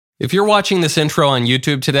If you're watching this intro on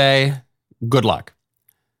YouTube today, good luck.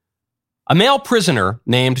 A male prisoner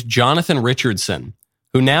named Jonathan Richardson,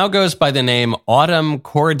 who now goes by the name Autumn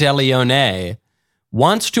Cordelione,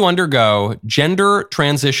 wants to undergo gender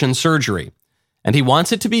transition surgery, and he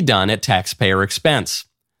wants it to be done at taxpayer expense.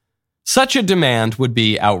 Such a demand would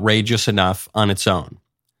be outrageous enough on its own.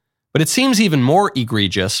 But it seems even more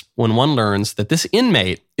egregious when one learns that this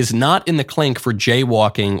inmate is not in the clink for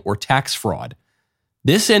jaywalking or tax fraud.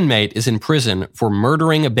 This inmate is in prison for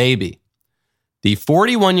murdering a baby. The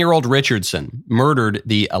 41-year-old Richardson murdered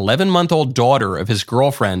the 11-month-old daughter of his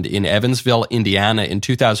girlfriend in Evansville, Indiana in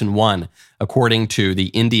 2001, according to the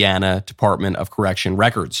Indiana Department of Correction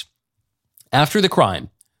records. After the crime,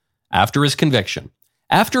 after his conviction,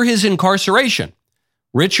 after his incarceration,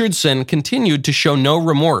 Richardson continued to show no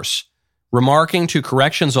remorse, remarking to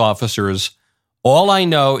corrections officers, "All I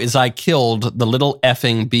know is I killed the little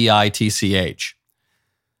effing bitch."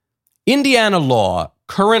 Indiana law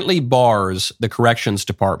currently bars the Corrections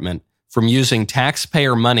Department from using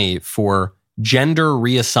taxpayer money for gender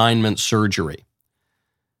reassignment surgery.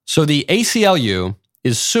 So the ACLU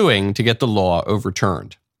is suing to get the law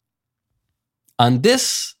overturned. On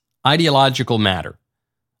this ideological matter,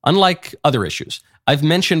 unlike other issues, I've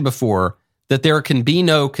mentioned before that there can be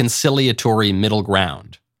no conciliatory middle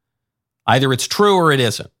ground. Either it's true or it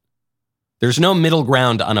isn't. There's no middle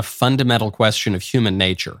ground on a fundamental question of human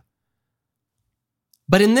nature.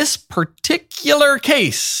 But in this particular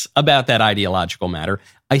case about that ideological matter,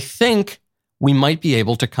 I think we might be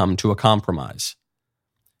able to come to a compromise.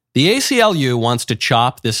 The ACLU wants to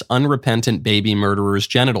chop this unrepentant baby murderer's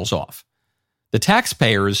genitals off. The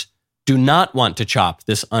taxpayers do not want to chop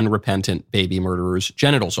this unrepentant baby murderer's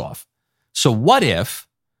genitals off. So what if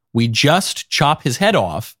we just chop his head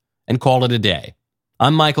off and call it a day?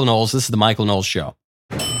 I'm Michael Knowles. This is The Michael Knowles Show.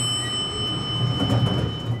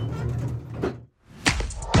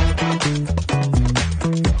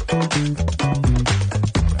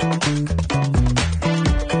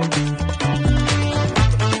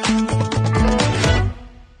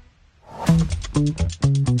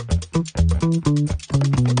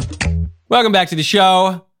 Welcome back to the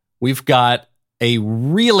show. We've got a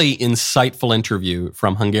really insightful interview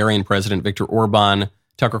from Hungarian President Viktor Orban.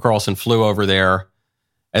 Tucker Carlson flew over there.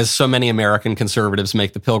 As so many American conservatives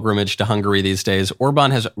make the pilgrimage to Hungary these days,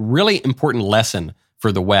 Orban has a really important lesson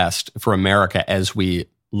for the West, for America, as we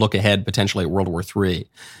look ahead potentially at World War III.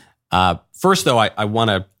 First, though, I want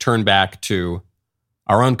to turn back to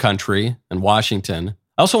our own country and Washington.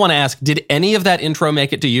 I also want to ask, did any of that intro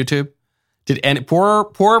make it to YouTube?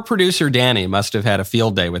 Poor producer Danny must have had a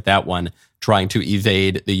field day with that one, trying to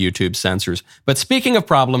evade the YouTube censors. But speaking of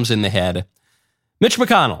problems in the head, Mitch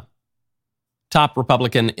McConnell, top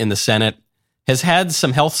Republican in the Senate, has had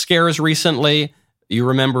some health scares recently. You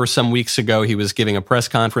remember some weeks ago he was giving a press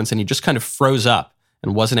conference and he just kind of froze up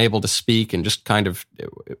and wasn't able to speak, and just kind of,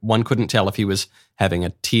 one couldn't tell if he was having a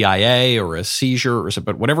TIA or a seizure or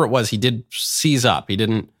something, but whatever it was, he did seize up. He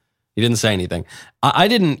didn't say anything. I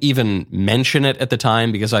didn't even mention it at the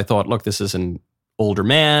time because I thought, look, this is an older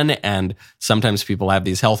man, and sometimes people have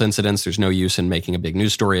these health incidents. There's no use in making a big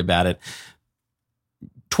news story about it.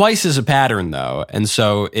 Twice is a pattern, though, and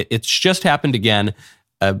so it's just happened again.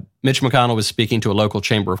 Mitch McConnell was speaking to a local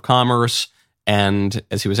chamber of commerce, and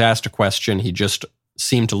as he was asked a question, he just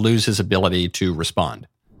seemed to lose his ability to respond.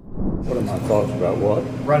 What are my thoughts about what?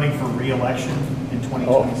 Running for re-election in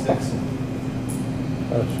 2026.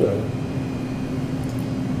 That's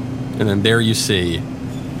And then there you see.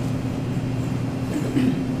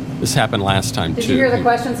 This happened last time, too. Did you hear the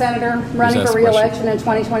question, Senator? Running for re-election in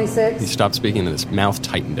 2026? He stopped speaking and his mouth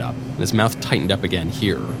tightened up. And his mouth tightened up again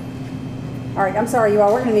here. All right, I'm sorry, you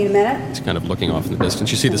all. We're going to need a minute. He's kind of looking off in the distance.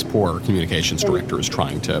 You see this poor communications director is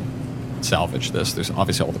trying to salvage this. There's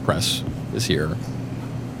obviously all the press is here.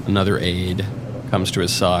 Another aide comes to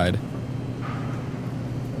his side.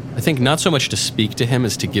 I think not so much to speak to him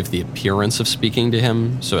as to give the appearance of speaking to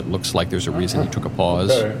him, so it looks like there's a reason he took a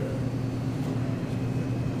pause. okay.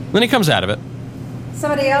 Then he comes out of it.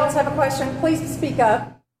 Somebody else have a question? Please speak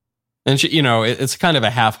up. And, it's kind of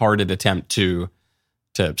a half-hearted attempt to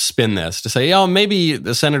spin this, to say, oh, maybe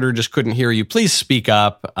the senator just couldn't hear you. Please speak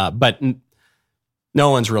up. But no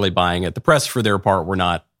one's really buying it. The press, for their part, were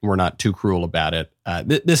not too cruel about it.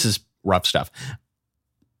 This is rough stuff.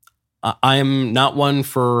 I'm not one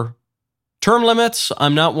for term limits.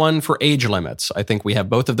 I'm not one for age limits. I think we have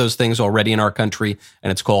both of those things already in our country,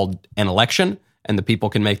 and it's called an election, and the people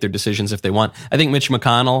can make their decisions if they want. I think Mitch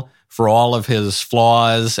McConnell, for all of his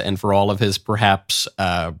flaws and for all of his perhaps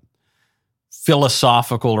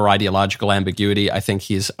philosophical or ideological ambiguity. I think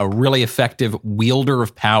he's a really effective wielder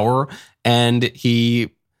of power, and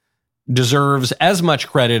he deserves as much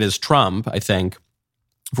credit as Trump, I think,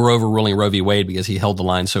 for overruling Roe v. Wade because he held the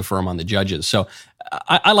line so firm on the judges. So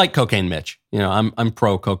I like Cocaine Mitch. I'm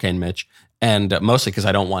pro Cocaine Mitch, and mostly because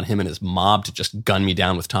I don't want him and his mob to just gun me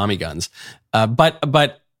down with Tommy guns.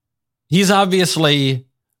 But he's obviously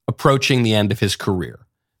approaching the end of his career.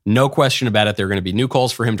 No question about it. There are going to be new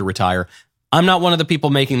calls for him to retire. I'm not one of the people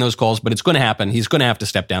making those calls, but it's going to happen. He's going to have to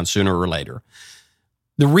step down sooner or later.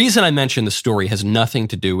 The reason I mention the story has nothing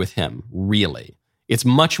to do with him, really. It's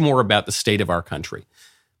much more about the state of our country.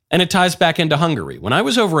 And it ties back into Hungary. When I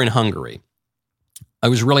was over in Hungary, I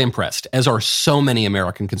was really impressed, as are so many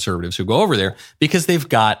American conservatives who go over there, because they've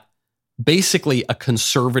got basically a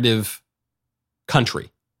conservative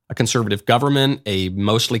country, a conservative government, a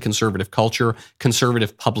mostly conservative culture,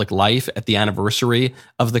 conservative public life. At the anniversary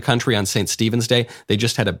of the country on St. Stephen's Day, they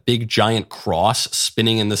just had a big giant cross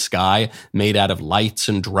spinning in the sky made out of lights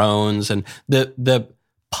and drones. And the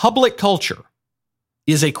public culture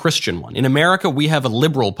is a Christian one. In America, we have a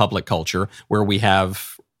liberal public culture where we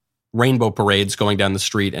have rainbow parades going down the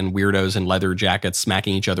street and weirdos in leather jackets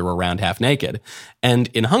smacking each other around half naked. And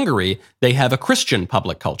in Hungary, they have a Christian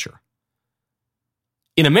public culture.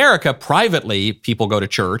 In America, privately, people go to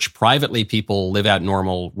church. Privately, people live out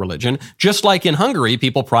normal religion. Just like in Hungary,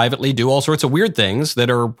 people privately do all sorts of weird things that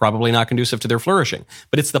are probably not conducive to their flourishing.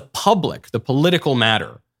 But it's the public, the political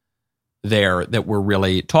matter there that we're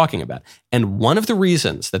really talking about. And one of the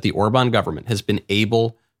reasons that the Orban government has been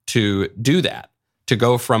able to do that, to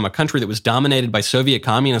go from a country that was dominated by Soviet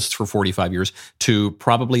communists for 45 years to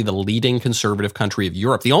probably the leading conservative country of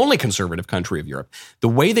Europe, the only conservative country of Europe. The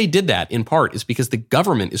way they did that, in part, is because the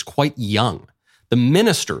government is quite young. The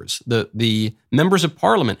ministers, the members of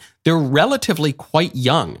parliament, they're relatively quite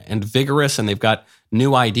young and vigorous, and they've got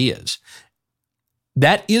new ideas.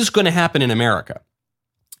 That is going to happen in America.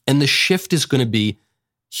 And the shift is going to be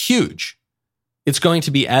huge. It's going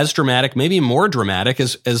to be as dramatic, maybe more dramatic,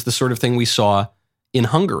 as the sort of thing we saw in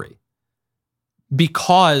Hungary,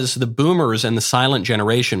 because the boomers and the silent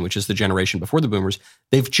generation, which is the generation before the boomers,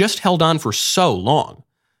 they've just held on for so long.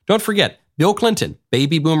 Don't forget, Bill Clinton,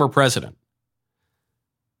 baby boomer president.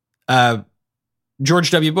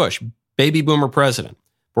 George W. Bush, baby boomer president.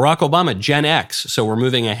 Barack Obama, Gen X. So we're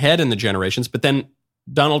moving ahead in the generations. But then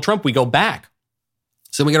Donald Trump, we go back.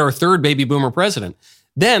 So we get our third baby boomer president.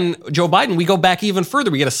 Then Joe Biden, we go back even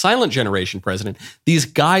further. We get a silent generation president. These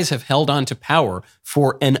guys have held on to power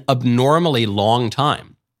for an abnormally long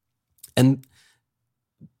time. And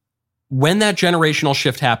when that generational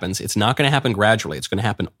shift happens, it's not going to happen gradually. It's going to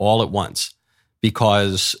happen all at once,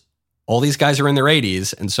 because all these guys are in their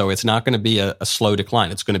 80s. And so it's not going to be a slow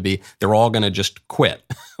decline. It's going to be, they're all going to just quit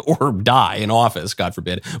or die in office, God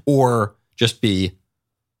forbid, or just be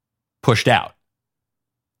pushed out.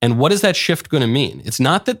 And what is that shift going to mean? It's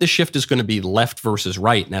not that the shift is going to be left versus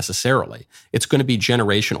right necessarily. It's going to be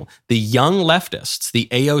generational. The young leftists, the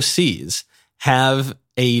AOCs, have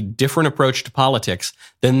a different approach to politics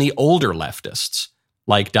than the older leftists,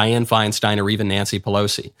 like Dianne Feinstein or even Nancy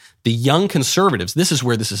Pelosi. The young conservatives, this is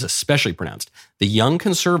where this is especially pronounced. The young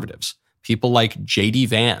conservatives, people like J.D.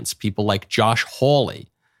 Vance, people like Josh Hawley,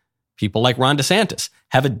 people like Ron DeSantis,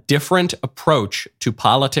 have a different approach to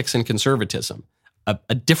politics and conservatism.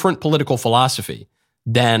 A different political philosophy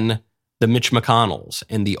than the Mitch McConnells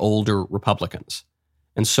and the older Republicans.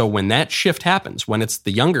 And so when that shift happens, when it's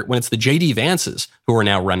the J.D. Vances who are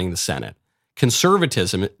now running the Senate,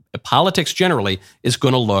 conservatism, politics generally, is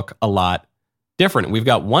going to look a lot different. We've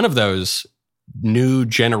got one of those new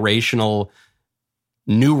generational,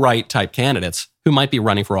 new right type candidates who might be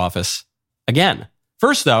running for office again.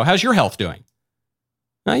 First, though, how's your health doing?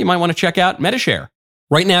 Well, you might want to check out MediShare.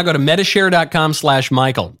 Right now, go to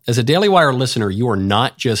MediShare.com/Michael. As a Daily Wire listener, you are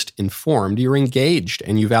not just informed, you're engaged,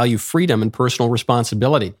 and you value freedom and personal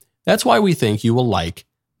responsibility. That's why we think you will like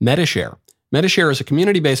MediShare. MediShare is a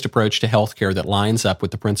community-based approach to healthcare that lines up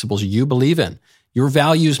with the principles you believe in. Your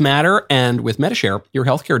values matter, and with MediShare, your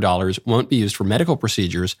healthcare dollars won't be used for medical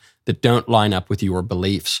procedures that don't line up with your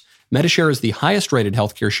beliefs. MediShare is the highest-rated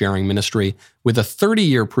healthcare sharing ministry with a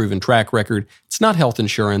 30-year proven track record. It's not health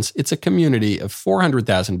insurance. It's a community of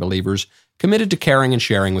 400,000 believers committed to caring and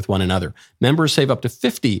sharing with one another. Members save up to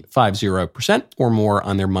 50% or more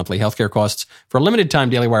on their monthly healthcare costs. For a limited time,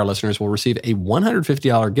 Daily Wire listeners will receive a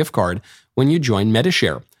 $150 gift card when you join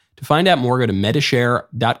MediShare. To find out more, go to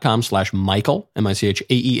MediShare.com/Michael,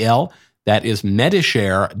 MICHAEL. That is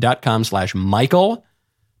MediShare.com/Michael.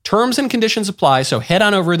 Terms and conditions apply, so head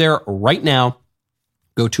on over there right now.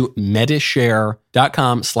 Go to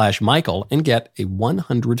Medishare.com/Michael and get a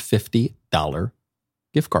 $150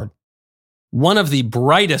 gift card. One of the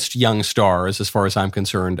brightest young stars, as far as I'm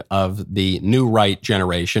concerned, of the new right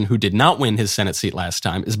generation who did not win his Senate seat last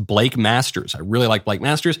time is Blake Masters. I really like Blake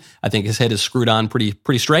Masters. I think his head is screwed on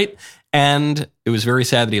pretty straight. And it was very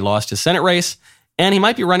sad that he lost his Senate race. And he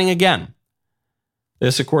might be running again.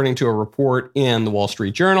 This, according to a report in the Wall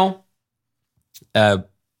Street Journal.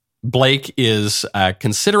 Blake is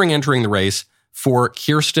considering entering the race for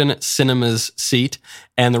Kyrsten Sinema's seat.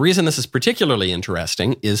 And the reason this is particularly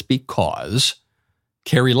interesting is because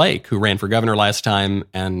Carrie Lake, who ran for governor last time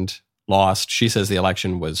and lost, she says the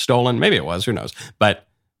election was stolen. Maybe it was, who knows? But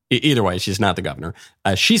either way, she's not the governor.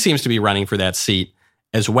 She seems to be running for that seat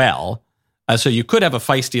as well. So you could have a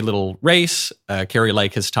feisty little race. Carrie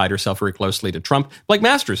Lake has tied herself very closely to Trump. Blake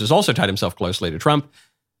Masters has also tied himself closely to Trump.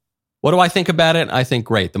 What do I think about it? I think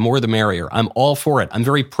great. The more the merrier. I'm all for it. I'm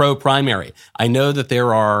very pro-primary. I know that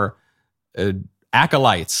there are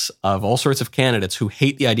acolytes of all sorts of candidates who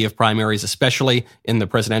hate the idea of primaries, especially in the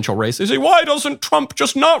presidential race. They say, why doesn't Trump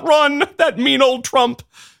just not run? That mean old Trump.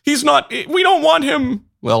 He's not, we don't want him.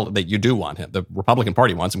 Well, that you do want him. The Republican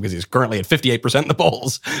Party wants him because he's currently at 58% in the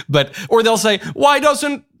polls. Or they'll say, why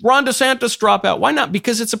doesn't Ron DeSantis drop out? Why not?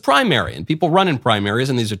 Because it's a primary and people run in primaries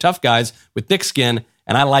and these are tough guys with thick skin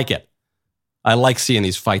and I like it. I like seeing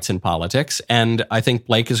these fights in politics, and I think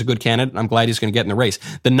Blake is a good candidate, and I'm glad he's going to get in the race.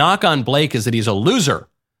 The knock on Blake is that he's a loser.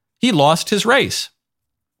 He lost his race.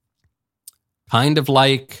 Kind of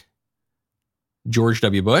like George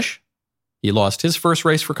W. Bush. He lost his first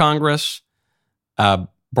race for Congress. Barack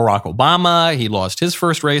Obama, he lost his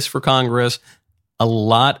first race for Congress. A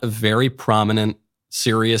lot of very prominent,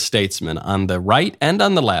 serious statesmen on the right and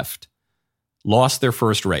on the left lost their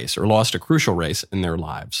first race or lost a crucial race in their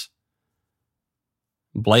lives.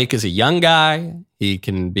 Blake is a young guy. He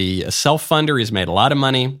can be a self-funder. He's made a lot of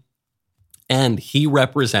money. And he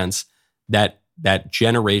represents that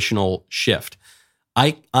generational shift.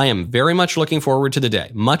 I am very much looking forward to the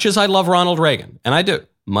day. Much as I love Ronald Reagan, and I do.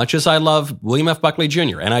 Much as I love William F. Buckley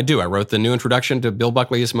Jr., and I do. I wrote the new introduction to Bill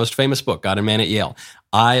Buckley's most famous book, God and Man at Yale.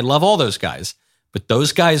 I love all those guys. But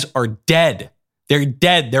those guys are dead. They're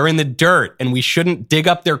dead. They're in the dirt, and we shouldn't dig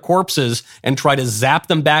up their corpses and try to zap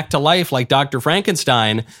them back to life like Dr.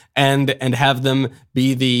 Frankenstein and have them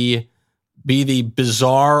be the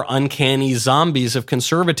bizarre, uncanny zombies of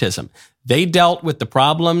conservatism. They dealt with the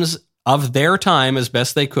problems of their time as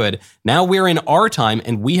best they could. Now we're in our time,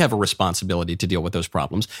 and we have a responsibility to deal with those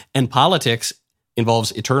problems. And politics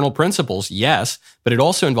involves eternal principles, yes, but it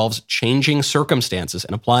also involves changing circumstances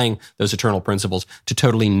and applying those eternal principles to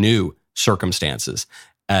totally new circumstances.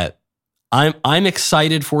 I'm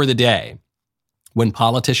excited for the day when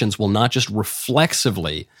politicians will not just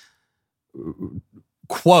reflexively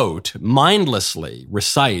quote, mindlessly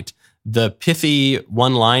recite the pithy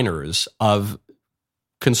one-liners of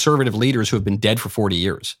conservative leaders who have been dead for 40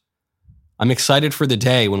 years. I'm excited for the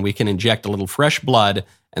day when we can inject a little fresh blood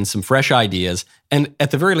and some fresh ideas, and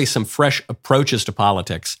at the very least, some fresh approaches to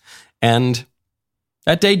politics. And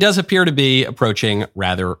that day does appear to be approaching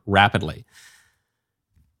rather rapidly.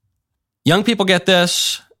 Young people get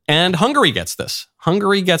this, and Hungary gets this.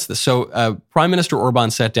 So Prime Minister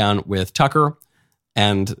Orban sat down with Tucker,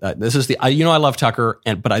 and this is I love Tucker,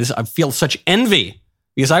 but I feel such envy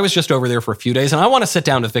because I was just over there for a few days, and I want to sit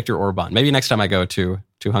down with Viktor Orban. Maybe next time I go to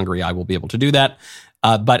Hungary, I will be able to do that.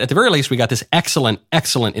 But at the very least, we got this excellent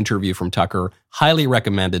interview from Tucker, highly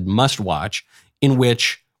recommended, must watch, in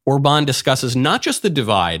which Orban discusses not just the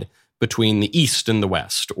divide between the East and the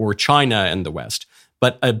West, or China and the West,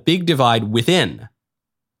 but a big divide within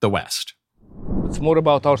the West. It's more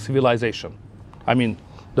about our civilization. I mean,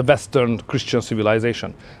 the Western Christian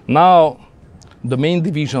civilization. Now, the main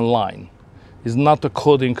division line is not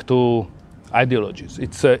according to ideologies.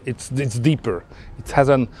 It's deeper. It has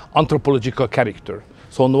an anthropological character.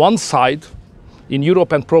 So on one side, in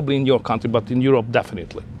Europe and probably in your country, but in Europe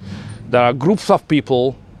definitely, there are groups of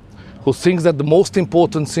people who think that the most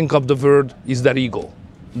important thing of the world is their ego,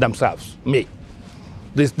 themselves, me.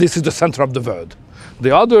 This is the center of the world.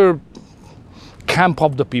 The other camp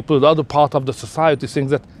of the people, the other part of the society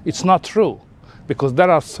thinks that it's not true, because there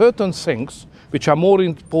are certain things which are more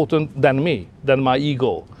important than me, than my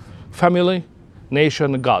ego. Family,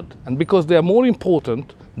 nation, God. And because they are more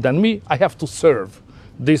important than me, I have to serve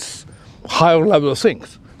these higher level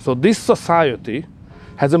things. So this society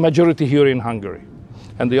has a majority here in Hungary.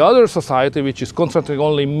 And the other society, which is concentrating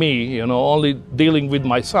only me, only dealing with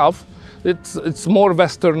myself, it's more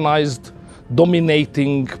westernized,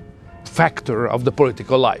 dominating factor of the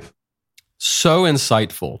political life. So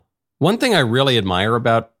insightful. One thing I really admire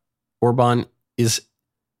about Orban is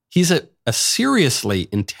he's a seriously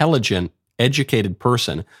intelligent, educated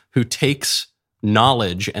person who takes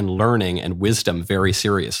knowledge and learning and wisdom very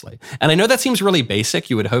seriously. And I know that seems really basic.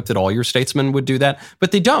 You would hope that all your statesmen would do that,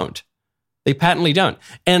 but they don't. They patently don't.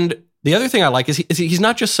 And the other thing I like is he's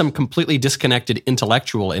not just some completely disconnected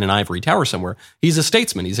intellectual in an ivory tower somewhere. He's a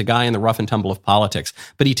statesman. He's a guy in the rough and tumble of politics.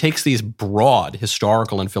 But he takes these broad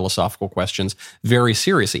historical and philosophical questions very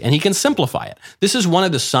seriously, and he can simplify it. This is one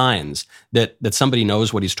of the signs that somebody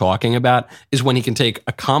knows what he's talking about, is when he can take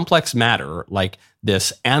a complex matter like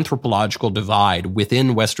this anthropological divide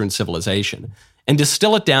within Western civilization and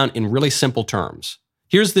distill it down in really simple terms.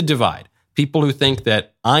 Here's the divide. People who think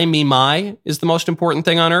that I, me, my is the most important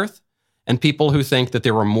thing on earth, and people who think that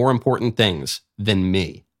there are more important things than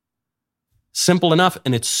me. Simple enough,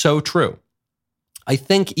 and it's so true. I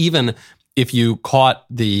think even if you caught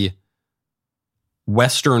the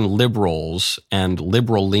Western liberals and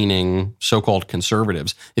liberal-leaning so-called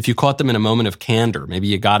conservatives, if you caught them in a moment of candor, maybe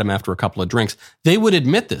you got them after a couple of drinks, they would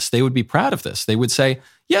admit this. They would be proud of this. They would say,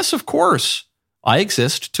 yes, of course, I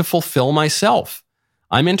exist to fulfill myself.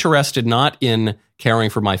 I'm interested not in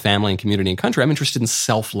caring for my family and community and country. I'm interested in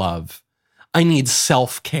self-love. I need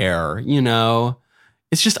self-care, you know.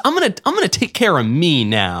 It's just, I'm gonna take care of me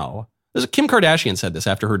now. Kim Kardashian said this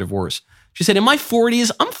after her divorce. She said, in my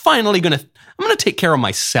 40s, I'm gonna take care of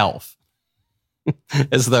myself.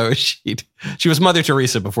 As though she was Mother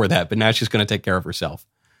Teresa before that, but now she's gonna take care of herself.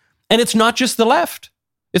 And it's not just the left,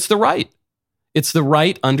 it's the right. It's the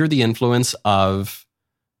right under the influence of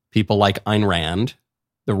people like Ayn Rand,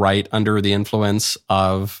 the right under the influence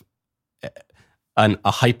of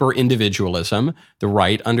a hyper-individualism, the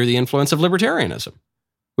right under the influence of libertarianism,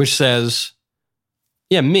 which says,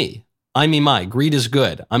 yeah, me, I, me, my, greed is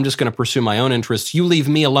good. I'm just going to pursue my own interests. You leave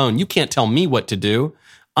me alone. You can't tell me what to do.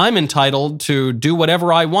 I'm entitled to do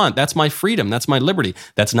whatever I want. That's my freedom. That's my liberty.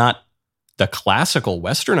 That's not the classical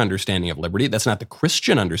Western understanding of liberty. That's not the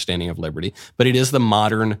Christian understanding of liberty, but it is the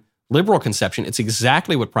modern liberal conception. It's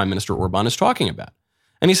exactly what Prime Minister Orban is talking about.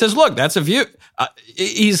 And he says, look, that's a view.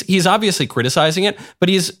 He's obviously criticizing it, but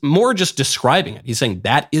he's more just describing it. He's saying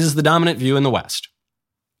that is the dominant view in the West.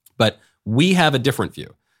 But we have a different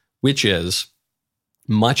view, which is,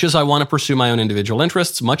 much as I want to pursue my own individual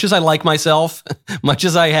interests, much as I like myself, much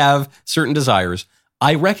as I have certain desires,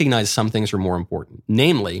 I recognize some things are more important,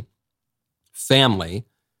 namely family,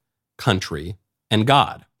 country, and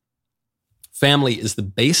God. Family is the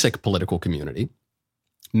basic political community.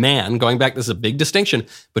 Man, going back, this is a big distinction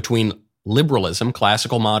between liberalism,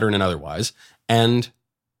 classical, modern, and otherwise, and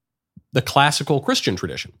the classical Christian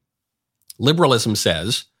tradition. Liberalism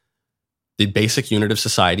says the basic unit of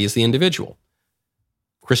society is the individual.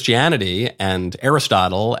 Christianity and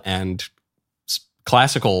Aristotle and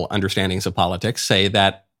classical understandings of politics say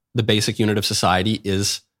that the basic unit of society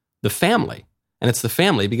is the family. And it's the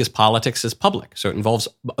family because politics is public, so it involves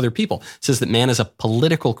other people. It says that man is a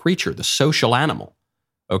political creature, the social animal.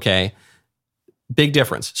 Okay, big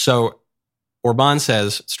difference. So Orban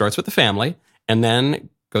says, starts with the family and then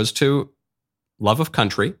goes to love of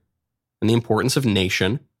country and the importance of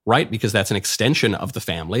nation, right? Because that's an extension of the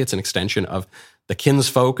family. It's an extension of the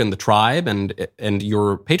kinsfolk and the tribe, and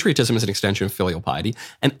your patriotism is an extension of filial piety.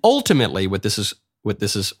 And ultimately, what this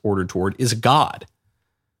is ordered toward is God,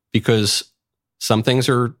 because some things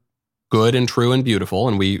are good and true and beautiful,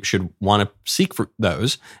 and we should want to seek for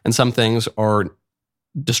those, and some things are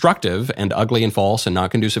destructive and ugly and false and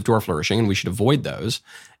not conducive to our flourishing, and we should avoid those.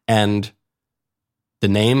 And the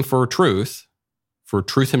name for truth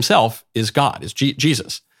himself is God, is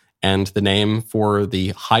Jesus. And the name for the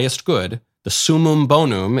highest good, the summum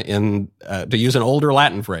bonum, to use an older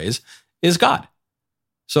Latin phrase, is God.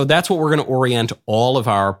 So that's what we're going to orient all of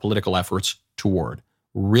our political efforts toward.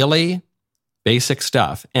 Really basic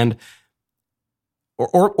stuff. And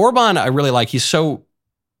Orban, I really like, he's so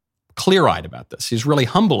clear-eyed about this. He's really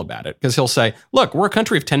humble about it because he'll say, look, we're a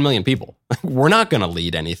country of 10 million people. We're not going to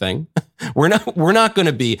lead anything. We're not going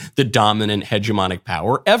to be the dominant hegemonic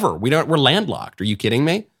power ever. We're landlocked. Are you kidding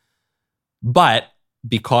me? But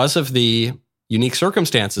because of the unique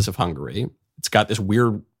circumstances of Hungary, it's got this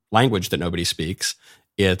weird language that nobody speaks.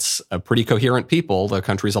 It's a pretty coherent people. The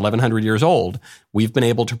country's 1,100 years old. We've been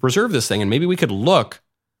able to preserve this thing, and maybe we could look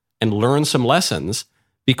and learn some lessons,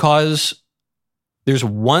 because there's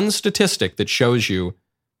one statistic that shows you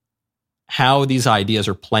how these ideas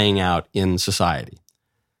are playing out in society.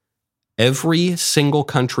 Every single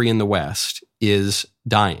country in the West is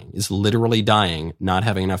literally dying, not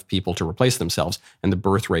having enough people to replace themselves, and the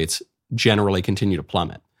birth rates generally continue to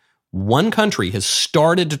plummet. One country has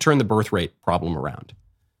started to turn the birth rate problem around.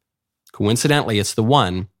 Coincidentally, it's the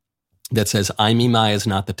one that says I-Me-My is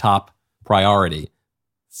not the top priority.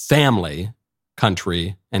 Family,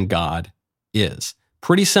 country, and God is.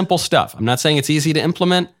 Pretty simple stuff. I'm not saying it's easy to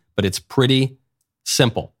implement, but it's pretty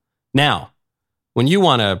simple. Now, when you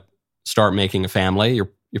want to start making a family, you're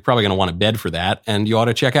probably going to want a bed for that, and you ought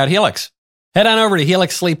to check out Helix. Head on over to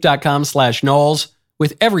helixsleep.com/Knowles.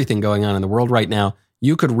 With everything going on in the world right now,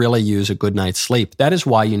 you could really use a good night's sleep. That is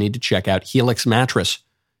why you need to check out Helix Mattress.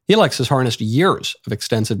 Helix has harnessed years of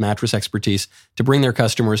extensive mattress expertise to bring their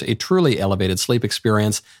customers a truly elevated sleep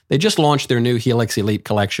experience. They just launched their new Helix Elite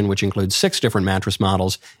collection, which includes 6 different mattress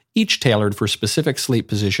models, each tailored for specific sleep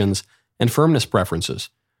positions and firmness preferences.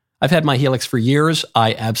 I've had my Helix for years.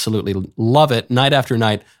 I absolutely love it. Night after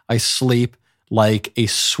night, I sleep like a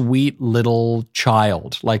sweet little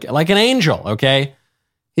child, like an angel, okay?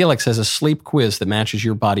 Helix has a sleep quiz that matches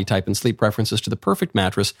your body type and sleep preferences to the perfect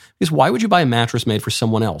mattress, because why would you buy a mattress made for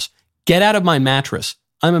someone else? Get out of my mattress.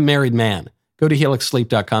 I'm a married man. Go to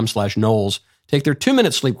helixsleep.com/Knowles. Take their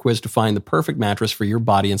 2-minute sleep quiz to find the perfect mattress for your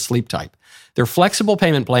body and sleep type. Their flexible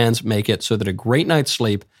payment plans make it so that a great night's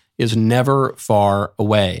sleep is never far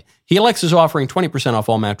away. Helix is offering 20% off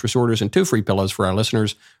all mattress orders and 2 free pillows for our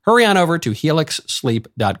listeners. Hurry on over to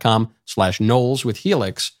helixsleep.com/Knowles. With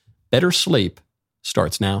Helix, better sleep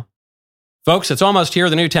starts now. Folks, it's almost here.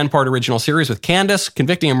 The new 10-part original series with Candace,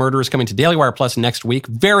 Convicting a Murderer, is coming to Daily Wire Plus next week.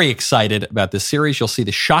 Very excited about this series. You'll see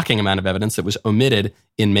the shocking amount of evidence that was omitted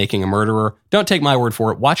in Making a Murderer. Don't take my word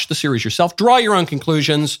for it. Watch the series yourself. Draw your own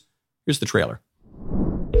conclusions. Here's the trailer.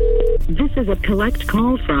 This is a collect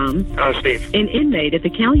call from Steve. an inmate at the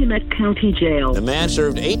Calumet County Jail. The man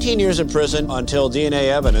served 18 years in prison until DNA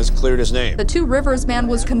evidence cleared his name. The Two Rivers man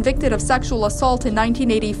was convicted of sexual assault in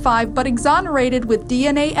 1985, but exonerated with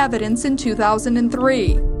DNA evidence in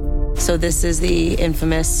 2003. So this is the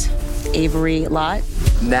infamous Avery lot.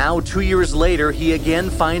 Now, 2 years later, he again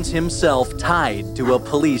finds himself tied to a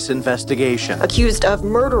police investigation. Accused of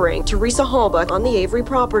murdering Teresa Halbach on the Avery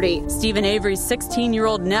property. Stephen Avery's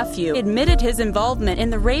 16-year-old nephew admitted his involvement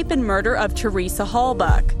in the rape and murder of Teresa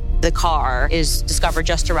Halbach. The car is discovered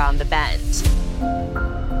just around the bend.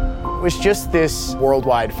 It was just this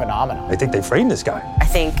worldwide phenomenon. I think they framed this guy. I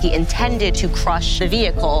think he intended to crush the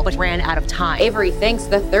vehicle, but ran out of time. Avery thinks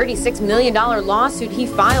the $36 million lawsuit he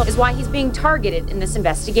filed is why he's being targeted in this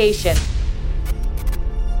investigation.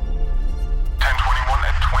 1021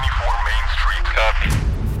 and 24 Main Street. Copy.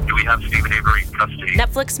 Do we have Stephen Avery in custody?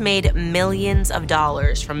 Netflix made millions of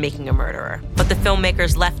dollars from Making a Murderer, but the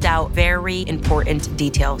filmmakers left out very important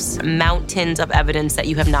details, mountains of evidence that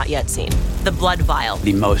you have not yet seen. The blood vial.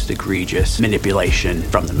 The most egregious manipulation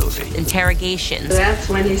from the movie. Interrogations. That's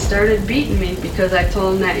when he started beating me because I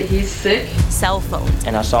told him that he's sick. Cell phones.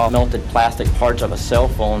 And I saw melted plastic parts of a cell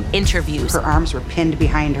phone. Interviews. Her arms were pinned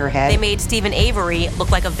behind her head. They made Stephen Avery look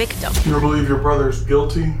like a victim. You believe your brother's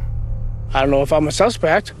guilty? I don't know if I'm a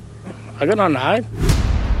suspect. I got nothing to hide.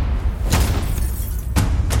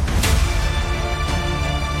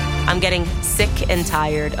 I'm getting sick and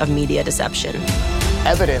tired of media deception.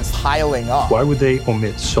 Evidence piling up. Why would they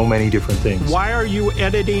omit so many different things? Why are you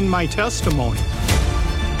editing my testimony?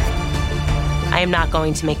 I am not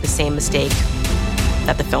going to make the same mistake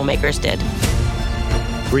that the filmmakers did.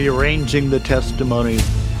 Rearranging the testimony.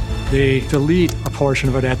 They delete a portion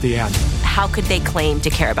of it at the end. How could they claim to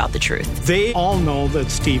care about the truth? They all know that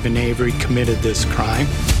Stephen Avery committed this crime.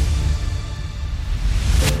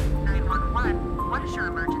 911, what is your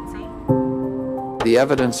emergency? The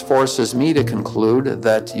evidence forces me to conclude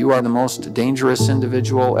that you are the most dangerous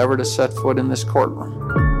individual ever to set foot in this courtroom.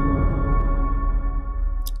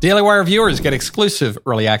 Daily Wire viewers get exclusive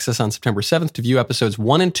early access on September 7th to view episodes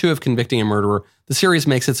 1 and 2 of Convicting a Murderer. The series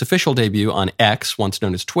makes its official debut on X, once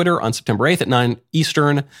known as Twitter, on September 8th at 9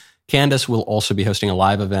 Eastern. Candace will also be hosting a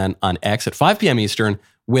live event on X at 5 p.m. Eastern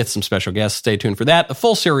with some special guests. Stay tuned for that. The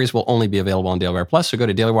full series will only be available on Daily Wire Plus, so go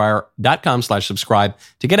to dailywire.com/subscribe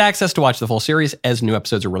to get access to watch the full series as new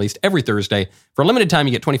episodes are released every Thursday. For a limited time,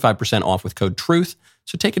 you get 25% off with code TRUTH,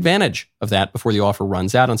 so take advantage of that before the offer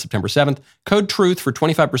runs out on September 7th. Code TRUTH for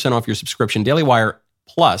 25% off your subscription,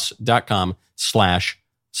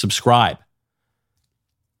 dailywireplus.com/subscribe.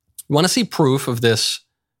 You want to see proof of this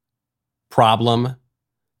problem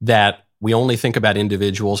that we only think about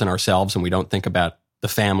individuals and ourselves and we don't think about the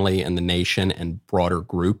family and the nation and broader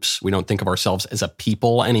groups. We don't think of ourselves as a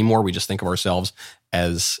people anymore. We just think of ourselves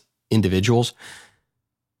as individuals.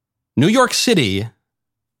 New York City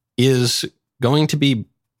is going to be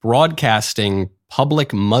broadcasting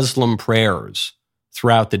public Muslim prayers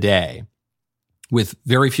throughout the day with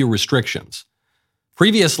very few restrictions.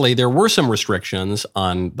 Previously, there were some restrictions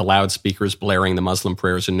on the loudspeakers blaring the Muslim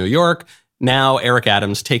prayers in New York. Now, Eric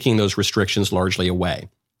Adams taking those restrictions largely away.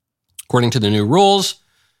 According to the new rules,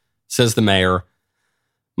 says the mayor,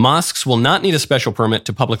 mosques will not need a special permit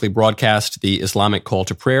to publicly broadcast the Islamic call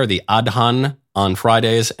to prayer, the Adhan, on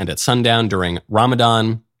Fridays and at sundown during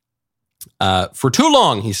Ramadan. For too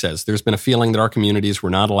long, he says, there's been a feeling that our communities were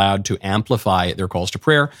not allowed to amplify their calls to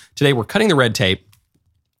prayer. Today, we're cutting the red tape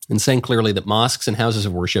and saying clearly that mosques and houses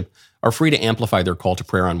of worship are free to amplify their call to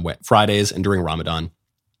prayer on Fridays and during Ramadan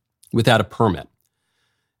without a permit.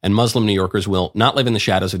 And Muslim New Yorkers will not live in the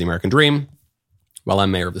shadows of the American dream while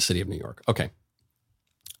I'm mayor of the city of New York. Okay.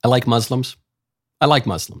 I like Muslims.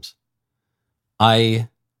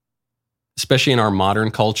 Especially in our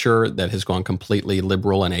modern culture that has gone completely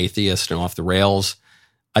liberal and atheist and off the rails,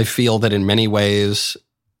 I feel that in many ways,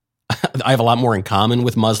 I have a lot more in common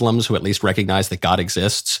with Muslims who at least recognize that God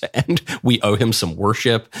exists and we owe him some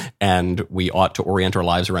worship and we ought to orient our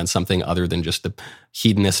lives around something other than just the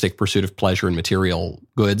hedonistic pursuit of pleasure and material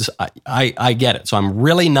goods. I get it. So I'm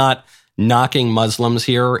really not knocking Muslims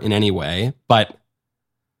here in any way, but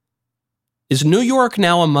is New York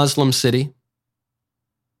now a Muslim city?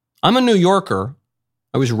 I'm a New Yorker.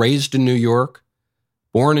 I was raised in New York,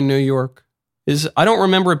 born in New York. I don't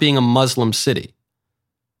remember it being a Muslim city.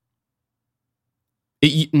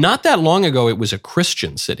 Not that long ago, it was a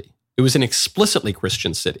Christian city. It was an explicitly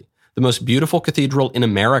Christian city. The most beautiful cathedral in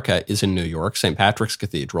America is in New York, St. Patrick's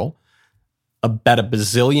Cathedral. About a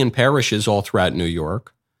bazillion parishes all throughout New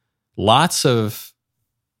York. Lots of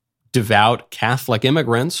devout Catholic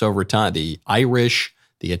immigrants over time, the Irish,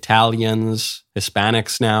 the Italians,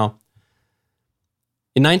 Hispanics now.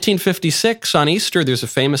 In 1956, on Easter, there's a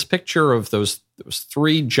famous picture of those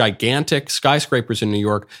three gigantic skyscrapers in New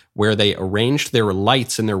York where they arranged their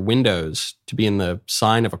lights in their windows to be in the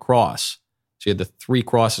sign of a cross. So you had the three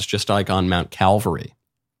crosses just like on Mount Calvary.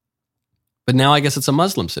 But now I guess it's a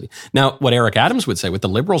Muslim city. Now, what Eric Adams would say, what the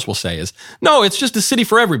liberals will say is, no, it's just a city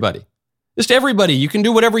for everybody. Just everybody. You can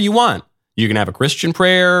do whatever you want. You can have a Christian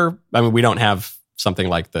prayer. I mean, we don't have something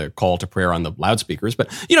like the call to prayer on the loudspeakers,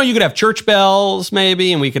 but you could have church bells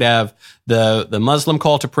maybe, and we could have the Muslim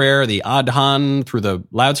call to prayer, the Adhan through the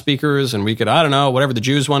loudspeakers, and we could, I don't know, whatever the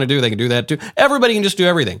Jews want to do, they can do that too. Everybody can just do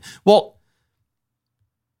everything. Well,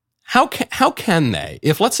 how can they,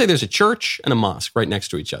 if let's say there's a church and a mosque right next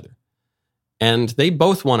to each other, and they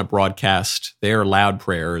both want to broadcast their loud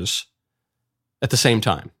prayers at the same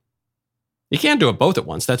time? You can't do it both at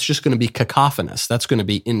once. That's just going to be cacophonous. That's going to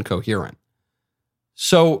be incoherent.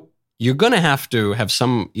 So you're going to have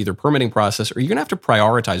some either permitting process or you're going to have to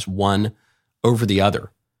prioritize one over the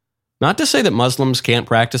other. Not to say that Muslims can't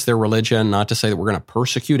practice their religion, not to say that we're going to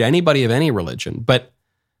persecute anybody of any religion, but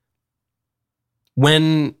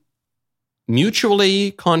when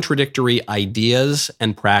mutually contradictory ideas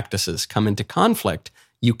and practices come into conflict,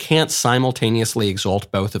 you can't simultaneously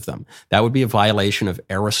exalt both of them. That would be a violation of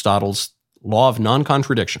Aristotle's law of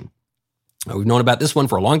non-contradiction. We've known about this one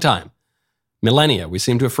for a long time. Millennia. We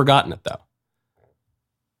seem to have forgotten it, though.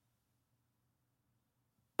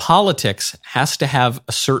 Politics has to have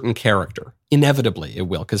a certain character. Inevitably, it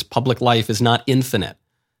will, because public life is not infinite.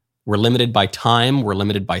 We're limited by time. We're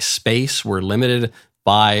limited by space. We're limited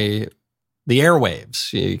by the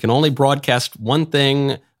airwaves. You can only broadcast one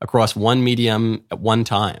thing across one medium at one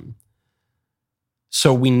time.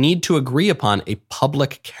 So we need to agree upon a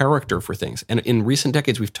public character for things. And in recent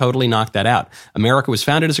decades, we've totally knocked that out. America was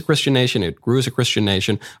founded as a Christian nation. It grew as a Christian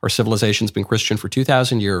nation. Our civilization's been Christian for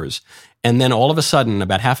 2,000 years. And then all of a sudden,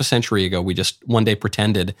 about half a century ago, we just one day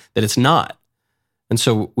pretended that it's not. And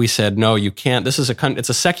so we said, no, you can't. It's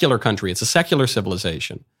a secular country. It's a secular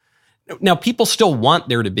civilization. Now, people still want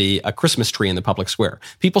there to be a Christmas tree in the public square.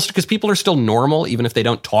 Because people are still normal, even if they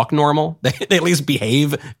don't talk normal. They at least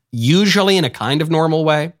behave usually in a kind of normal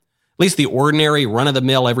way. At least the ordinary,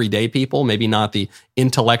 run-of-the-mill, everyday people, maybe not the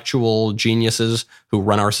intellectual geniuses who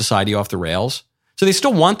run our society off the rails. So they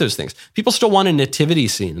still want those things. People still want a nativity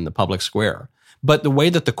scene in the public square. But the way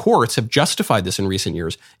that the courts have justified this in recent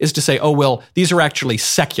years is to say, oh, well, these are actually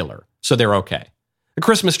secular, so they're okay. The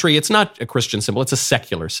Christmas tree, it's not a Christian symbol, it's a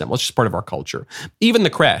secular symbol. It's just part of our culture. Even the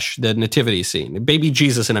creche, the nativity scene, baby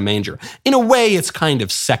Jesus in a manger. In a way, it's kind of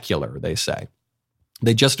secular, they say.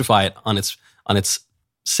 They justify it on its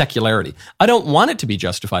secularity. I don't want it to be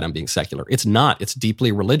justified on being secular. It's not. It's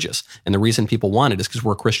deeply religious. And the reason people want it is because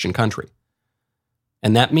we're a Christian country.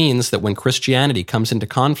 And that means that when Christianity comes into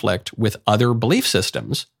conflict with other belief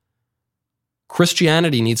systems,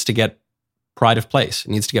 Christianity needs to get pride of place.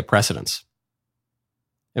 It needs to get precedence.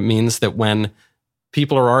 It means that when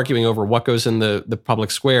people are arguing over what goes in the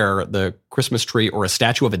public square, the Christmas tree or a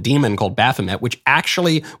statue of a demon called Baphomet, which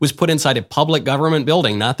actually was put inside a public government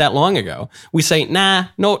building not that long ago. We say, nah,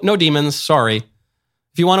 no demons, sorry.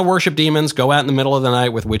 If you want to worship demons, go out in the middle of the night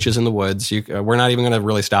with witches in the woods. We're not even going to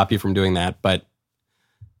really stop you from doing that. But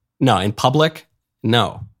no, in public,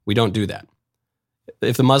 no, we don't do that.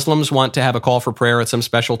 If the Muslims want to have a call for prayer at some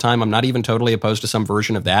special time, I'm not even totally opposed to some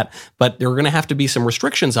version of that, but there are going to have to be some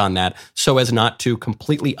restrictions on that so as not to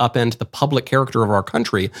completely upend the public character of our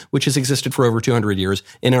country, which has existed for over 200 years,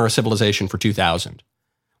 in our civilization for 2000.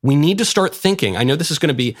 We need to start thinking. I know this is going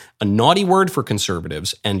to be a naughty word for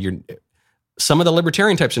conservatives, and some of the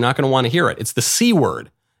libertarian types are not going to want to hear it. It's the C word,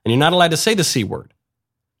 and you're not allowed to say the C word.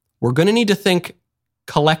 We're going to need to think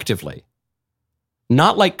collectively,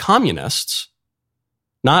 not like communists,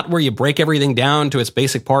 not where you break everything down to its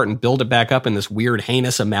basic part and build it back up in this weird,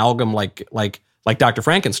 heinous amalgam like Dr.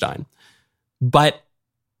 Frankenstein, but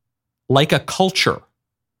like a culture,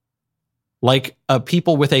 like a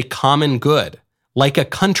people with a common good, like a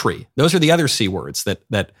country. Those are the other C words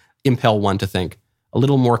that impel one to think a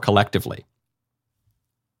little more collectively.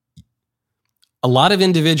 A lot of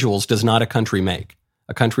individuals does not a country make.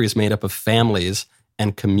 A country is made up of families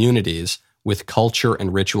and communities with culture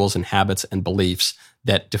and rituals and habits and beliefs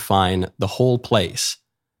that define the whole place.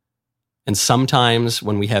 And sometimes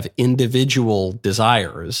when we have individual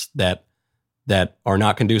desires that are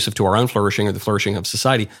not conducive to our own flourishing or the flourishing of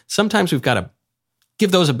society, sometimes we've got to give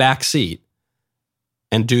those a back seat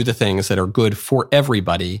and do the things that are good for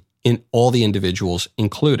everybody, in all the individuals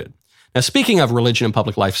included. Now, speaking of religion in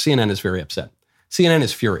public life, CNN is very upset. CNN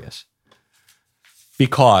is furious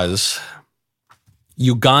because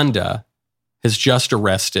Uganda has just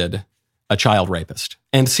arrested a child rapist.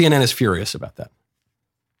 And CNN is furious about that.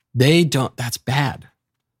 That's bad.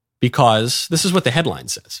 Because this is what the headline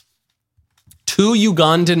says. 2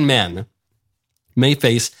 Ugandan men may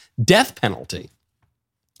face death penalty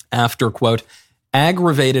after, quote,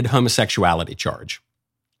 aggravated homosexuality charge.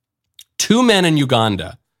 2 men in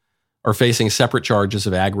Uganda are facing separate charges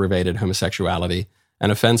of aggravated homosexuality,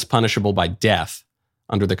 an offense punishable by death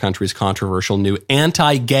under the country's controversial new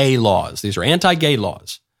anti-gay laws. These are anti-gay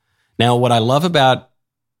laws. Now, what I love about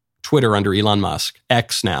Twitter under Elon Musk,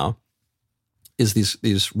 X now, is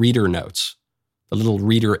these reader notes, the little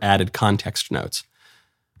reader added context notes.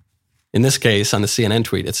 In this case, on the CNN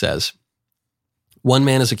tweet, it says, one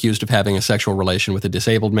man is accused of having a sexual relation with a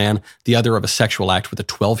disabled man, the other of a sexual act with a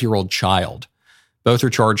 12-year-old child. Both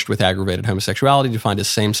are charged with aggravated homosexuality, defined as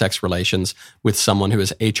same-sex relations with someone who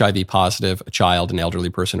is HIV positive, a child, an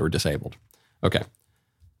elderly person, or disabled. Okay.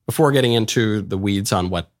 Before getting into the weeds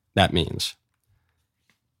on what that means,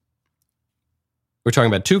 we're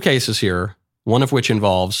talking about 2 cases here, one of which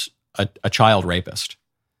involves a child rapist.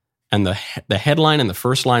 And the headline in the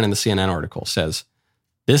first line in the CNN article says,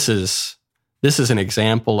 this is an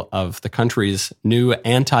example of the country's new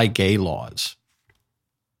anti-gay laws.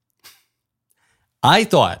 I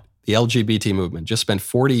thought the LGBT movement just spent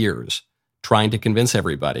 40 years trying to convince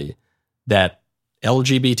everybody that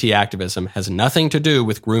LGBT activism has nothing to do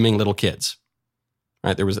with grooming little kids.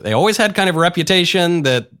 Right? They always had kind of a reputation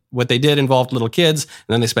that what they did involved little kids,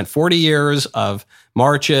 and then they spent 40 years of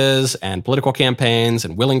marches and political campaigns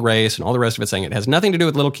and Will and Grace and all the rest of it saying it has nothing to do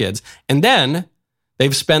with little kids. And then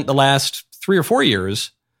they've spent the last 3 or 4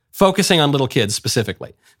 years focusing on little kids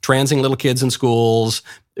specifically, transing little kids in schools,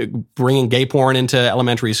 bringing gay porn into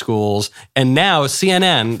elementary schools, and now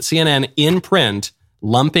CNN in print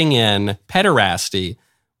lumping in pederasty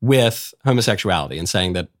with homosexuality and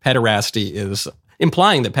saying that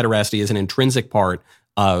implying that pederasty is an intrinsic part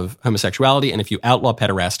of homosexuality, and if you outlaw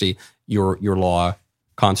pederasty, your law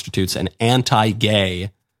constitutes an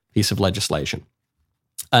anti-gay piece of legislation.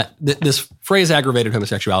 This phrase aggravated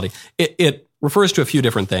homosexuality, it refers to a few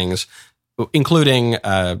different things, including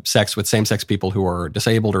sex with same-sex people who are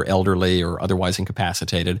disabled or elderly or otherwise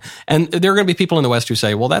incapacitated. And there are going to be people in the West who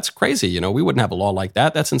say, well, that's crazy. We wouldn't have a law like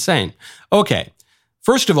that. That's insane. Okay.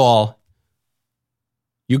 First of all,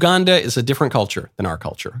 Uganda is a different culture than our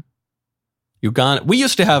culture. We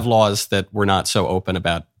used to have laws that were not so open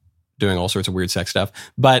about doing all sorts of weird sex stuff,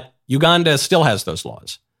 but Uganda still has those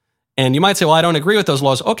laws. And you might say, well, I don't agree with those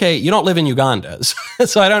laws. Okay, you don't live in Uganda,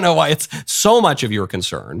 so I don't know why it's so much of your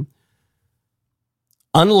concern.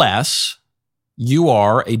 Unless you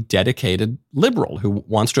are a dedicated liberal who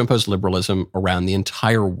wants to impose liberalism around the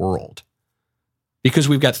entire world. Because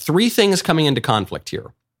we've got 3 things coming into conflict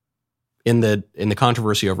here in the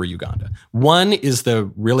controversy over Uganda. One is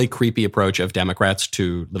the really creepy approach of Democrats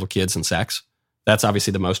to little kids and sex. That's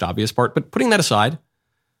obviously the most obvious part. But putting that aside,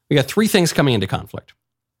 we got 3 things coming into conflict.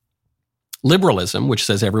 Liberalism, which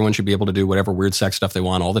says everyone should be able to do whatever weird sex stuff they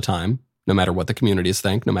want all the time, no matter what the communities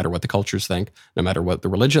think, no matter what the cultures think, no matter what the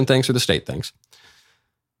religion thinks or the state thinks.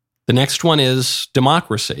 The next one is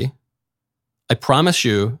democracy. I promise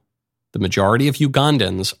you, the majority of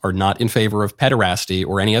Ugandans are not in favor of pederasty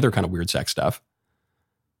or any other kind of weird sex stuff.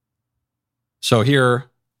 So here,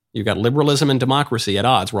 you've got liberalism and democracy at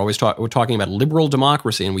odds. We're talking about liberal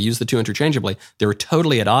democracy, and we use the two interchangeably. They're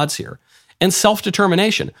totally at odds here. And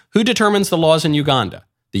self-determination. Who determines the laws in Uganda?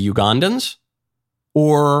 The Ugandans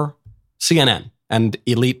or CNN and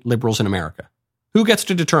elite liberals in America? Who gets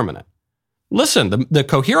to determine it? Listen, the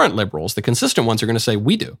coherent liberals, the consistent ones, are going to say,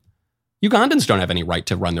 we do. Ugandans don't have any right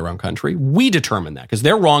to run their own country. We determine that because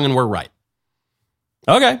they're wrong and we're right.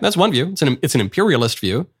 Okay, that's one view. It's an imperialist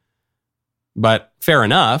view. But fair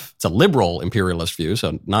enough. It's a liberal imperialist view,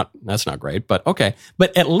 so that's not great. But okay.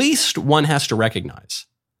 But at least one has to recognize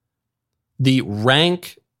the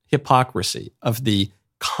rank hypocrisy of the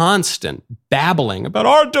constant babbling about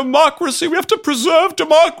our democracy. We have to preserve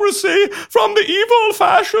democracy from the evil,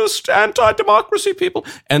 fascist, anti-democracy people.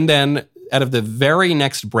 And then out of the very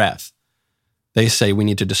next breath, they say we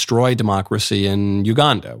need to destroy democracy in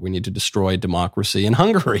Uganda. We need to destroy democracy in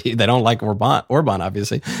Hungary. They don't like Orban,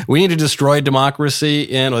 obviously. We need to destroy democracy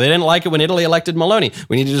they didn't like it when Italy elected Meloni.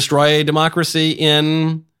 We need to destroy democracy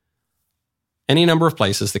in any number of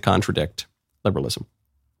places that contradict liberalism.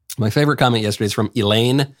 My favorite comment yesterday is from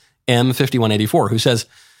Elaine M5184, who says,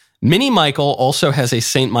 Mini Michael also has a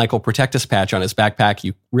St. Michael Protect Us patch on his backpack.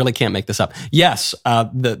 You really can't make this up. Yes,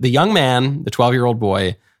 the young man, the 12-year-old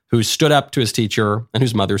boy, who stood up to his teacher and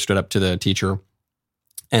whose mother stood up to the teacher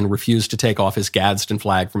and refused to take off his Gadsden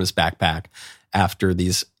flag from his backpack after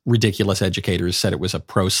these ridiculous educators said it was a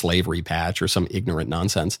pro-slavery patch or some ignorant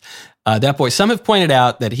nonsense. That boy, some have pointed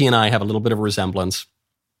out that he and I have a little bit of a resemblance.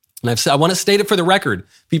 And I want to state it for the record.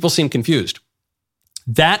 People seem confused.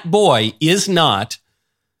 That boy is not,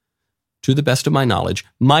 to the best of my knowledge,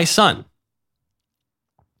 my son.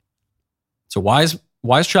 It's a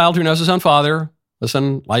wise child who knows his own father.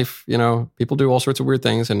 Listen, life, people do all sorts of weird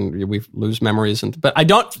things and we lose memories. But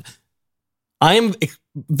I am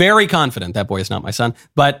very confident that boy is not my son,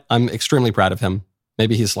 but I'm extremely proud of him.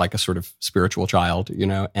 Maybe he's like a sort of spiritual child,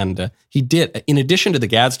 and he did, in addition to the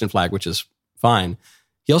Gadsden flag, which is fine,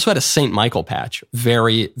 he also had a St. Michael patch.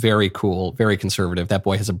 Very, very cool, very conservative. That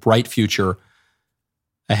boy has a bright future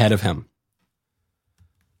ahead of him.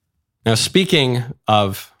 Now, speaking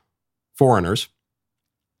of foreigners,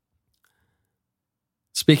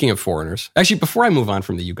 actually, before I move on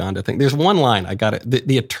from the Uganda thing, there's one line I got it.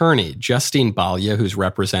 The attorney, Justine Balya, who's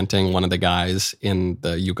representing one of the guys in the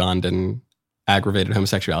Ugandan aggravated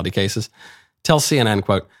homosexuality cases, tells CNN,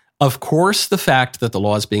 quote, "Of course, the fact that the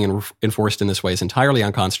law is being enforced in this way is entirely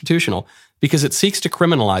unconstitutional because it seeks to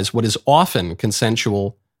criminalize what is often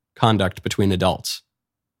consensual conduct between adults."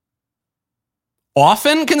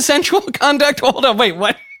 Often consensual conduct? Hold on, wait,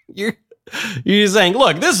 what? You're saying,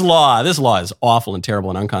 look, this law is awful and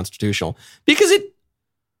terrible and unconstitutional because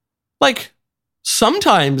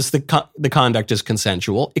sometimes the conduct is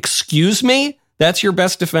consensual. Excuse me? That's your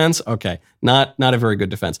best defense? Okay, not a very good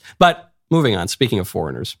defense. But moving on, speaking of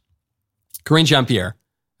foreigners, Karine Jean-Pierre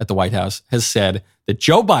at the White House has said that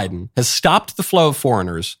Joe Biden has stopped the flow of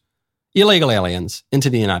foreigners, illegal aliens, into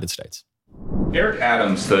the United States. Eric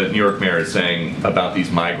Adams, the New York mayor, is saying about these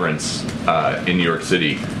migrants in New York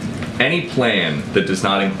City, any plan that does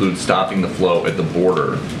not include stopping the flow at the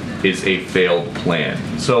border is a failed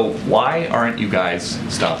plan. So why aren't you guys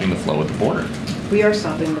stopping the flow at the border? We are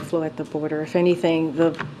stopping the flow at the border. If anything,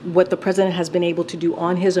 what the president has been able to do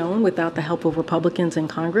on his own without the help of Republicans in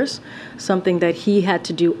Congress, something that he had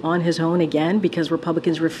to do on his own again because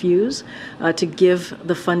Republicans refuse to give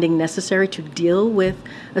the funding necessary to deal with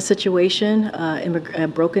a situation, a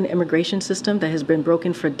broken immigration system that has been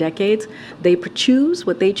broken for decades.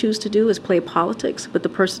 What they choose to do is play politics, but the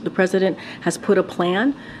president has put a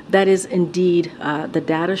plan that is indeed, the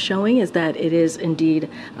data showing is that it is indeed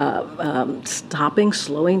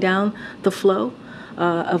slowing down the flow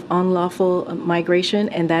of unlawful migration,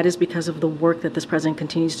 and that is because of the work that this president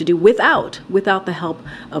continues to do without the help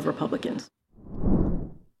of Republicans.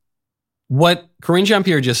 What Karine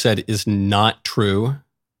Jean-Pierre just said is not true,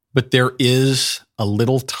 but there is a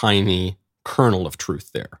little tiny kernel of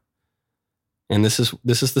truth there. And this is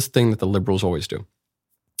this thing that the liberals always do.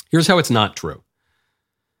 Here's how it's not true.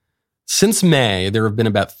 Since May, there have been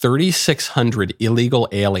about 3,600 illegal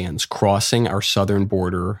aliens crossing our southern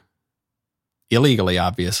border, illegally,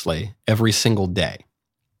 obviously, every single day.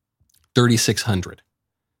 3,600.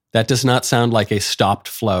 That does not sound like a stopped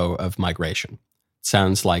flow of migration. It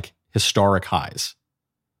sounds like historic highs.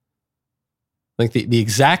 Like the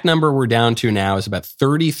exact number we're down to now is about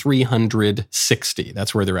 3,360.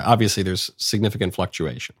 That's where obviously there's significant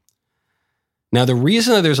fluctuation. Now, the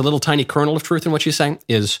reason that there's a little tiny kernel of truth in what she's saying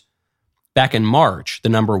is back in March, the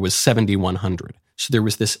number was 7,100. So there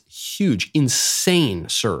was this huge, insane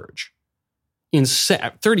surge.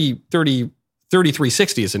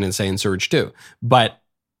 3,360 is an insane surge too, but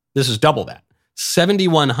this is double that.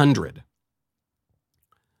 7,100.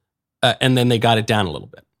 And then they got it down a little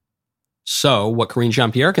bit. So what Karine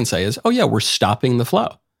Jean-Pierre can say is, oh yeah, we're stopping the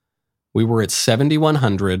flow. We were at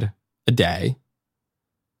 7,100 a day.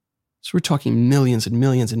 So we're talking millions and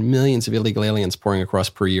millions and millions of illegal aliens pouring across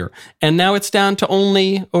per year. And now it's down to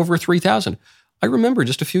only over 3,000. I remember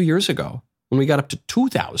just a few years ago when we got up to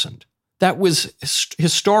 2,000. That was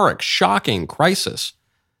historic, shocking crisis.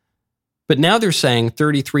 But now they're saying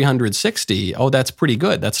 3,360. Oh, that's pretty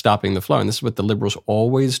good. That's stopping the flow. And this is what the liberals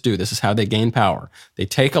always do. This is how they gain power. They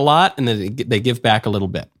take a lot and then they give back a little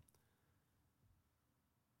bit.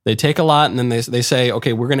 They take a lot and then they say,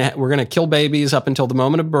 okay, we're gonna kill babies up until the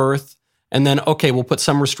moment of birth, and then okay, we'll put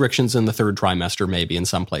some restrictions in the third trimester, maybe in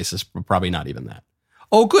some places, but probably not even that.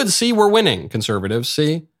 Oh, good. See, we're winning, conservatives.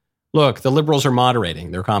 See, look, the liberals are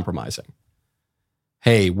moderating. They're compromising.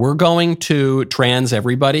 Hey, we're going to trans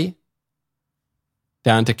everybody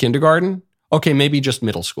down to kindergarten. Okay, maybe just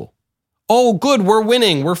middle school. Oh, good. We're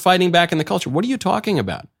winning. We're fighting back in the culture. What are you talking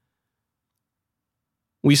about?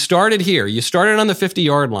 We started here. You started on the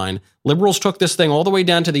 50-yard line. Liberals took this thing all the way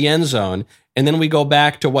down to the end zone. And then we go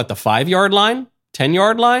back to what, the 5-yard line?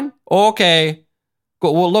 10-yard line? Okay.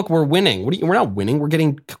 Well, look, we're winning. We're not winning. We're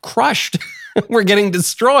getting crushed. We're getting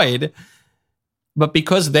destroyed. But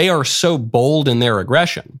because they are so bold in their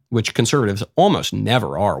aggression, which conservatives almost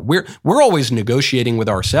never are, we're always negotiating with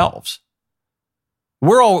ourselves.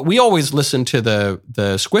 We always listen to the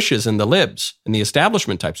squishes and the libs and the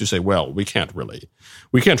establishment types who say, well, we can't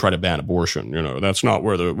try to ban abortion. That's not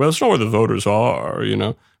where the voters are,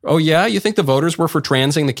 Oh yeah, you think the voters were for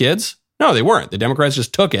transing the kids? No, they weren't. The Democrats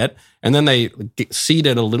just took it and then they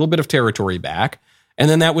ceded a little bit of territory back. And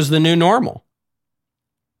then that was the new normal.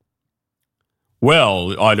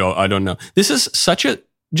 Well, I don't know. This is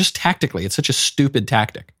just tactically, it's such a stupid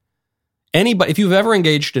tactic. Anybody, if you've ever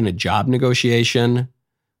engaged in a job negotiation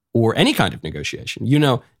or any kind of negotiation,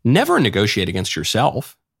 never negotiate against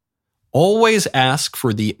yourself. Always ask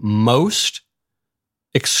for the most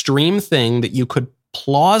extreme thing that you could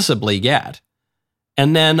plausibly get,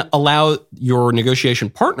 and then allow your negotiation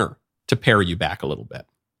partner to pare you back a little bit.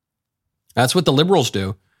 That's what the liberals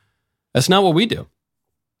do. That's not what we do.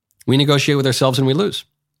 We negotiate with ourselves and we lose.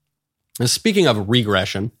 And speaking of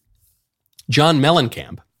regression, John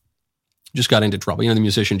Mellencamp just got into trouble. The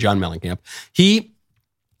musician John Mellencamp. He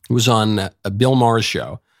was on a Bill Maher's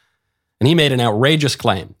show, and he made an outrageous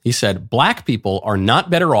claim. He said, black people are not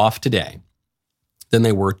better off today than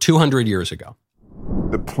they were 200 years ago.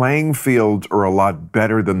 The playing fields are a lot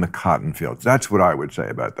better than the cotton fields. That's what I would say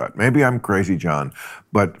about that. Maybe I'm crazy, John,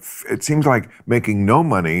 but it seems like making no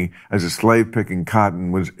money as a slave picking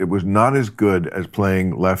cotton was not as good as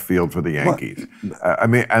playing left field for the Yankees.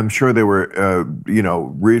 I'm sure there were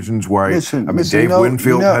reasons why. Dave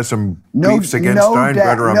Winfield has some beefs against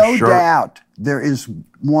Steinbrenner. I'm sure. No doubt, there is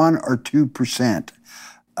 1 or 2%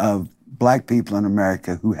 of black people in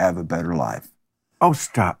America who have a better life. Oh,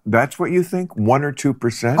 stop. That's what you think? 1 or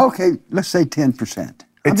 2%? Okay, let's say 10%.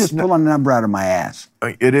 I'm just pulling a number out of my ass.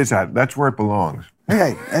 It is. That's where it belongs.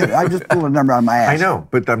 Okay, I just pulled a number out of my ass. I know,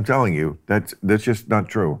 but I'm telling you, that's just not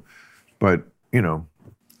true. But, Well,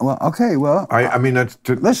 okay, well. I mean,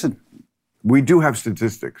 listen. We do have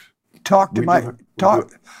statistics. Talk to my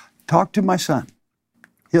son.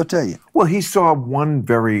 He'll tell you. Well, he saw one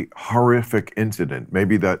very horrific incident.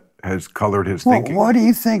 Maybe that has colored his thinking. What do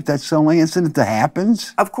you think? That's the only incident that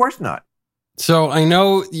happens? Of course not. So I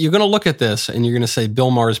know you're going to look at this and you're going to say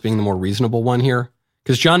Bill Maher's being the more reasonable one here.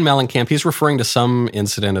 Because John Mellencamp, he's referring to some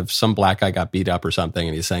incident of some black guy got beat up or something.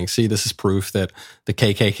 And he's saying, see, this is proof that the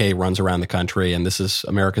KKK runs around the country and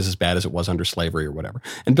America's as bad as it was under slavery or whatever.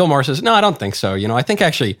 And Bill Maher says, no, I don't think so. I think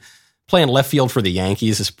actually playing left field for the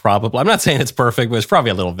Yankees is probably, I'm not saying it's perfect, but it's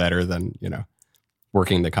probably a little better than,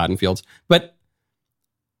 working the cotton fields. But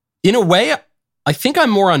in a way, I think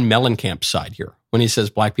I'm more on Mellencamp's side here when he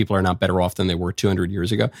says black people are not better off than they were 200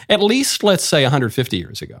 years ago. At least, let's say, 150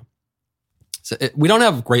 years ago. So we don't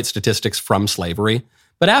have great statistics from slavery,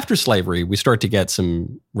 but after slavery, we start to get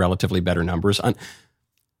some relatively better numbers.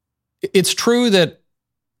 It's true that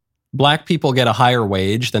black people get a higher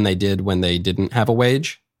wage than they did when they didn't have a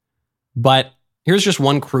wage, but here's just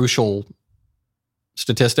one crucial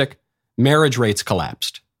statistic. Marriage rates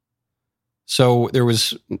collapsed. So there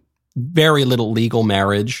was very little legal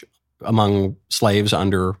marriage among slaves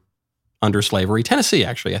under slavery. Tennessee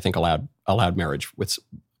actually, I think, allowed marriage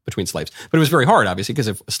between slaves. But it was very hard, obviously, because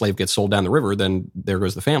if a slave gets sold down the river, then there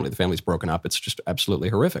goes the family. The family's broken up. It's just absolutely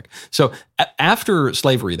horrific. So after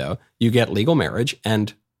slavery, though, you get legal marriage,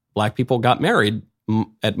 and black people got married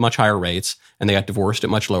at much higher rates, and they got divorced at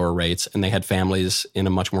much lower rates, and they had families in a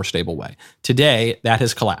much more stable way. Today, that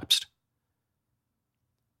has collapsed.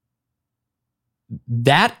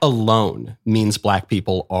 That alone means black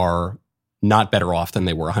people are not better off than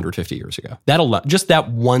they were 150 years ago. That alone, just that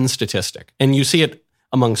one statistic. And you see it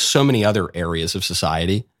among so many other areas of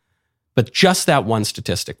society, but just that one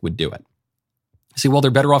statistic would do it. You see, well,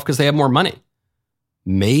 they're better off because they have more money.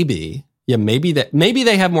 Maybe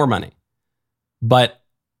they have more money, but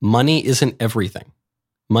money isn't everything.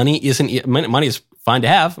 Money is fine to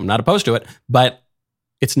have. I'm not opposed to it, but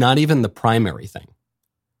it's not even the primary thing.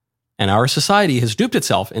 And our society has duped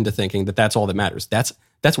itself into thinking that that's all that matters. That's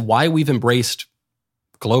why we've embraced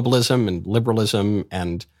globalism and liberalism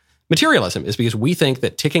and materialism, is because we think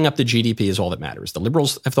that ticking up the GDP is all that matters. The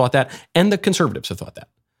liberals have thought that, and the conservatives have thought that.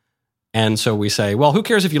 And so we say, well, who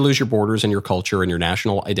cares if you lose your borders and your culture and your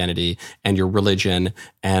national identity and your religion?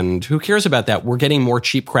 And who cares about that? We're getting more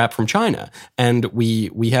cheap crap from China, and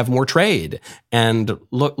we have more trade. And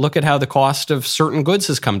look at how the cost of certain goods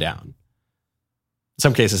has come down. In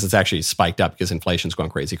some cases, it's actually spiked up because inflation's gone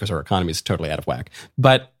crazy because our economy is totally out of whack.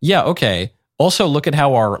 But yeah, okay. Also, look at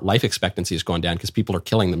how our life expectancy has gone down because people are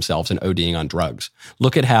killing themselves and ODing on drugs.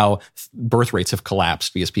 Look at how birth rates have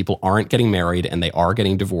collapsed because people aren't getting married and they are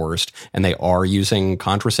getting divorced and they are using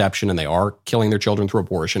contraception and they are killing their children through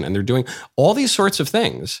abortion, and they're doing all these sorts of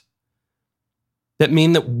things that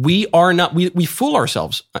mean that we are not, we fool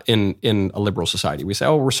ourselves in a liberal society. We say,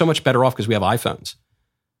 oh, we're so much better off because we have iPhones.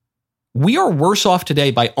 We are worse off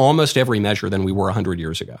today by almost every measure than we were 100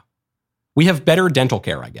 years ago. We have better dental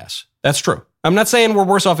care, I guess. That's true. I'm not saying we're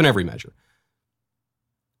worse off in every measure.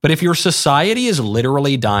 But if your society is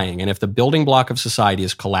literally dying, and if the building block of society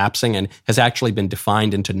is collapsing and has actually been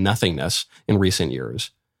defined into nothingness in recent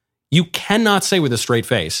years, you cannot say with a straight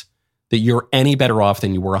face that you're any better off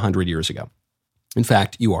than you were 100 years ago. In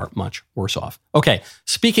fact, you are much worse off. Okay,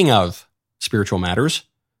 speaking of spiritual matters,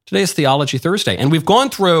 today is Theology Thursday, and we've gone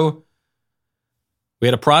through. We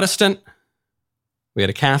had a Protestant, we had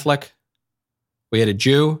a Catholic, we had a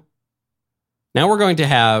Jew. Now we're going to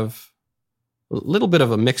have a little bit of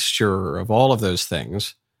a mixture of all of those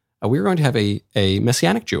things. We're going to have a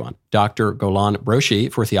Messianic Jew on, Dr. Golan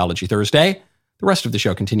Broshi, for Theology Thursday. The rest of the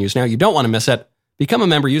show continues now. You don't want to miss it. Become a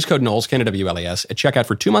member. Use code Knowles, KNWLAS, at checkout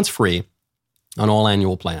for 2 months free on all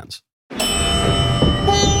annual plans.